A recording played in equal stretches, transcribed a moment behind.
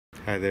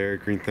Hi there,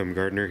 Green Thumb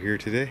Gardener here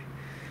today.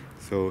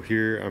 So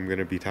here I'm going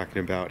to be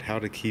talking about how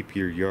to keep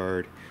your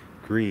yard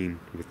green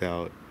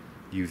without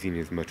using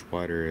as much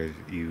water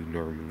as you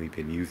normally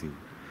been using.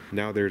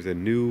 Now there's a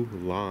new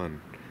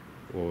lawn.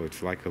 Well,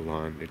 it's like a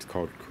lawn. It's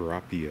called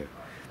Kurapia,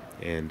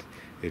 and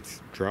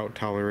it's drought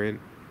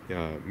tolerant,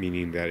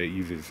 meaning that it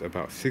uses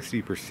about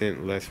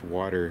 60% less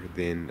water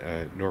than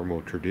a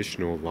normal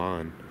traditional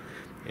lawn,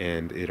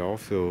 and it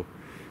also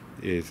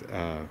is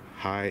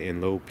high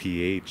and low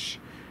pH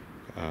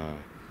uh,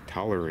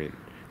 tolerant.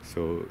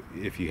 So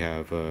if you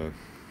have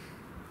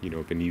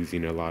been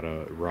using a lot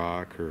of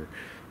rock, or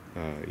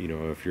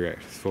if your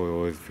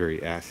soil is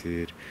very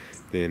acid,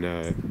 then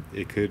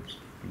it could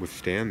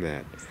withstand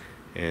that.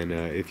 And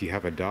if you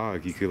have a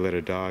dog, you could let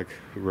a dog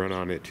run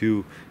on it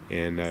too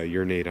and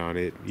urinate on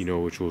it,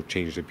 which will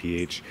change the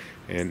pH.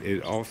 And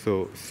it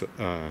also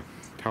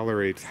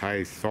tolerates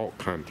high salt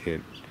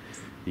content,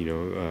 you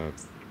know,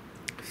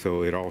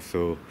 so it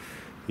also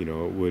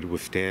would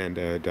withstand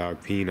a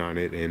dog peeing on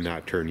it and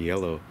not turn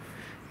yellow.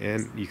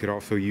 And you could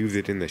also use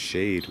it in the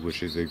shade,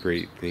 which is a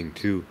great thing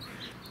too.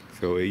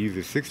 So it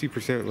uses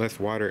 60% less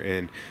water,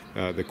 and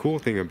the cool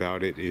thing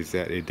about it is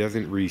that it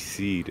doesn't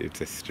reseed. It's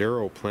a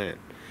sterile plant,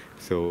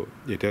 so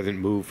it doesn't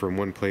move from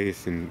one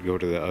place and go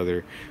to the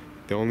other.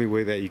 The only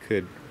way that you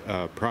could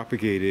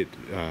propagate it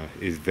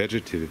is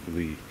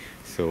vegetatively,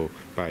 so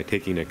by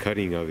taking a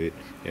cutting of it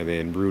and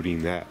then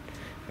rooting that.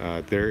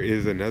 There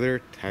is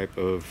another type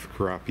of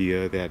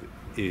Kurapia that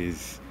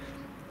is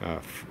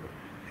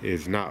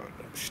not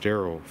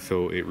sterile,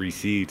 so it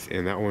reseeds,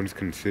 and that one's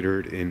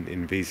considered an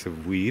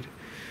invasive weed.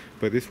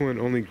 But this one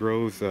only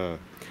grows it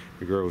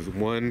grows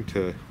 1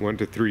 to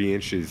 3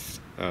 inches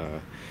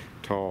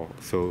tall.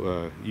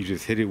 So you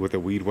just hit it with a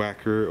weed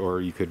whacker, or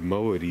you could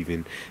mow it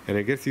even. And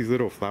I guess these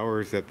little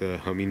flowers that the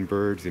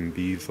hummingbirds and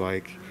bees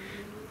like,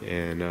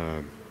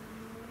 and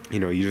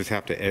you just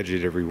have to edge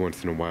it every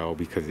once in a while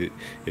because it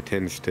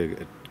tends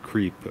to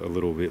creep a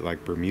little bit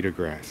like Bermuda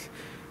grass.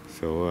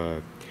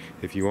 So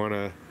if you want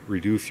to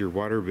reduce your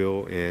water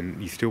bill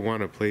and you still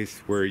want a place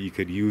where you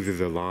could use as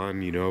a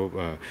lawn,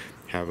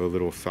 have a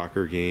little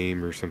soccer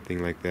game or something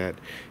like that,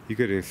 you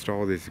could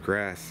install this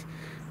grass.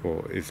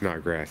 Well, it's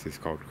not grass, it's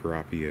called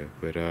Kurapia,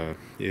 but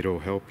it'll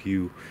help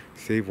you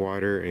save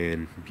water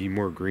and be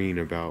more green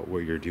about what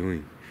you're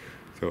doing.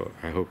 So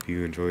I hope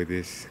you enjoy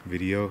this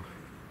video.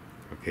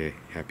 Okay,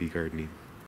 happy gardening.